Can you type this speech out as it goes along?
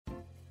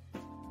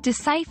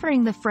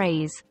Deciphering the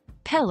phrase,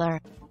 pillar.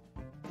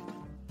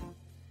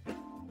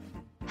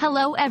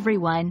 Hello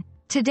everyone.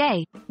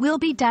 Today, we'll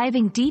be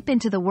diving deep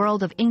into the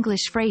world of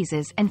English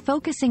phrases and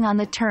focusing on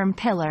the term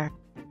pillar.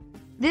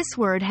 This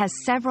word has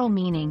several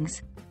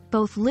meanings,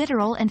 both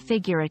literal and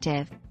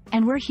figurative,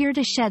 and we're here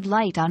to shed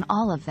light on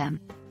all of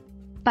them.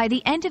 By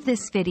the end of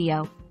this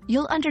video,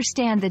 you'll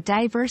understand the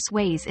diverse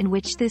ways in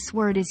which this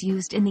word is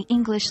used in the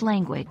English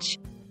language.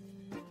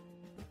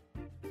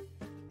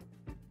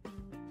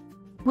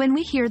 When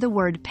we hear the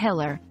word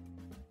pillar,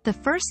 the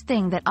first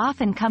thing that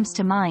often comes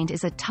to mind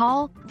is a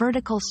tall,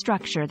 vertical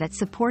structure that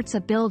supports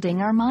a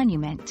building or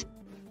monument.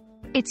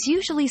 It's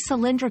usually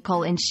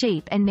cylindrical in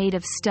shape and made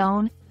of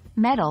stone,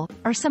 metal,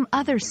 or some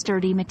other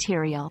sturdy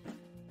material.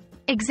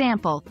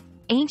 Example: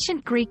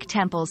 ancient Greek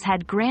temples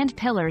had grand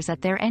pillars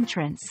at their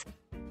entrance.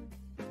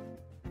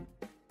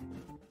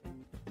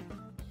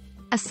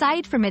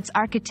 Aside from its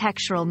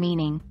architectural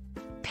meaning,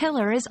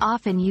 pillar is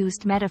often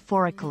used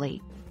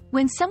metaphorically.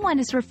 When someone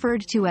is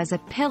referred to as a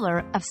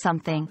pillar of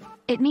something,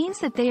 it means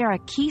that they are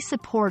a key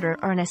supporter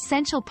or an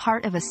essential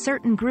part of a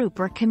certain group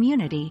or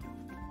community.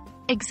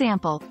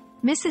 Example: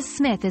 Mrs.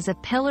 Smith is a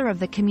pillar of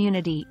the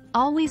community,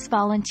 always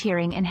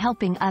volunteering and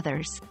helping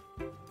others.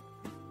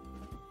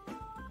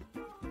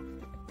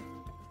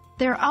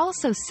 There are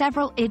also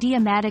several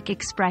idiomatic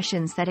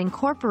expressions that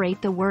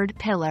incorporate the word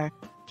pillar.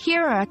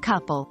 Here are a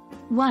couple.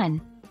 1.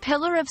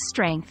 Pillar of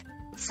strength,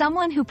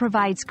 someone who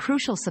provides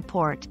crucial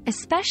support,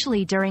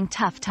 especially during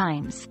tough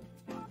times.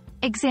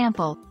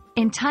 Example: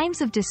 in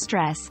times of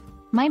distress,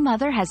 my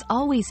mother has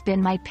always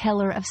been my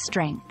pillar of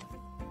strength.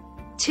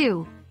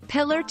 2.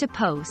 Pillar to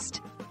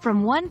post,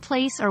 from one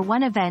place or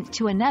one event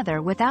to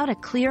another without a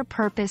clear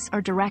purpose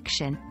or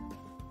direction.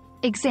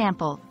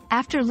 Example: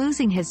 after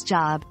losing his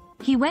job,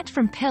 he went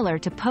from pillar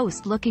to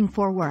post looking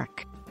for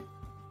work.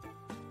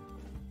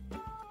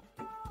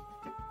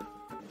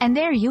 And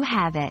there you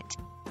have it.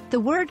 The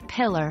word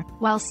pillar,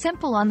 while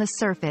simple on the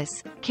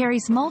surface,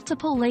 carries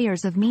multiple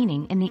layers of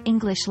meaning in the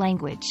English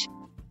language.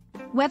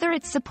 Whether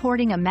it's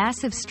supporting a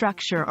massive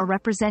structure or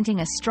representing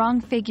a strong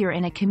figure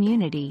in a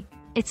community,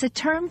 it's a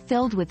term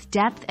filled with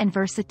depth and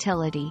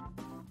versatility.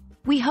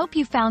 We hope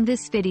you found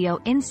this video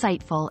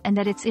insightful and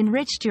that it's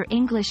enriched your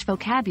English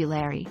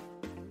vocabulary.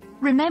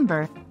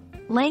 Remember,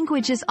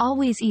 language is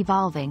always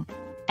evolving,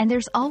 and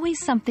there's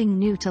always something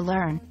new to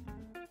learn.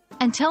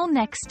 Until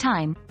next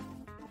time,